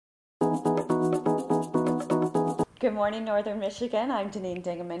Good morning, Northern Michigan. I'm Deneen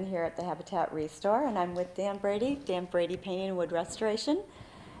Dingaman here at the Habitat Restore, and I'm with Dan Brady Painting and Wood Restoration.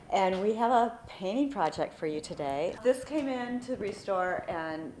 And we have a painting project for you today. This came in to Restore,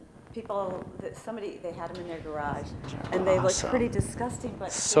 and they had them in their garage, and they look pretty disgusting,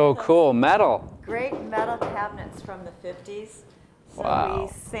 but so cool. Metal. Great metal cabinets from the 50s. So wow.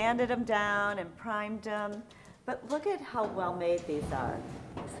 We sanded them down and primed them, but look at how well made these are.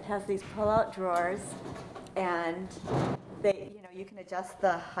 It has these pull-out drawers, and you can adjust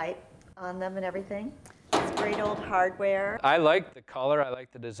the height on them and everything. It's great old hardware. I like the color, I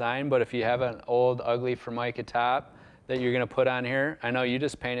like the design, but if you have an old, ugly Formica top that you're going to put on here, I know you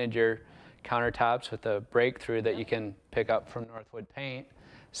just painted your countertops with a breakthrough that you can pick up from Northwood Paint.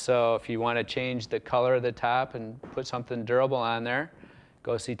 So if you want to change the color of the top and put something durable on there,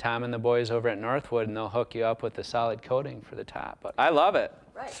 go see Tom and the boys over at Northwood, and they'll hook you up with the solid coating for the top. But I love it.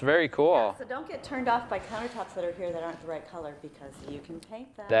 Right. It's very cool. Yeah, so don't get turned off by countertops that are here that aren't the right color, because you can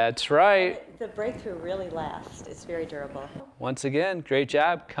paint them. That's right. The breakthrough really lasts. It's very durable. Once again, great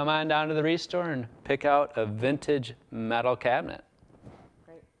job. Come on down to the Restore and pick out a vintage metal cabinet.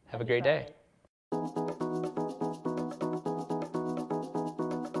 Great. Have a great day.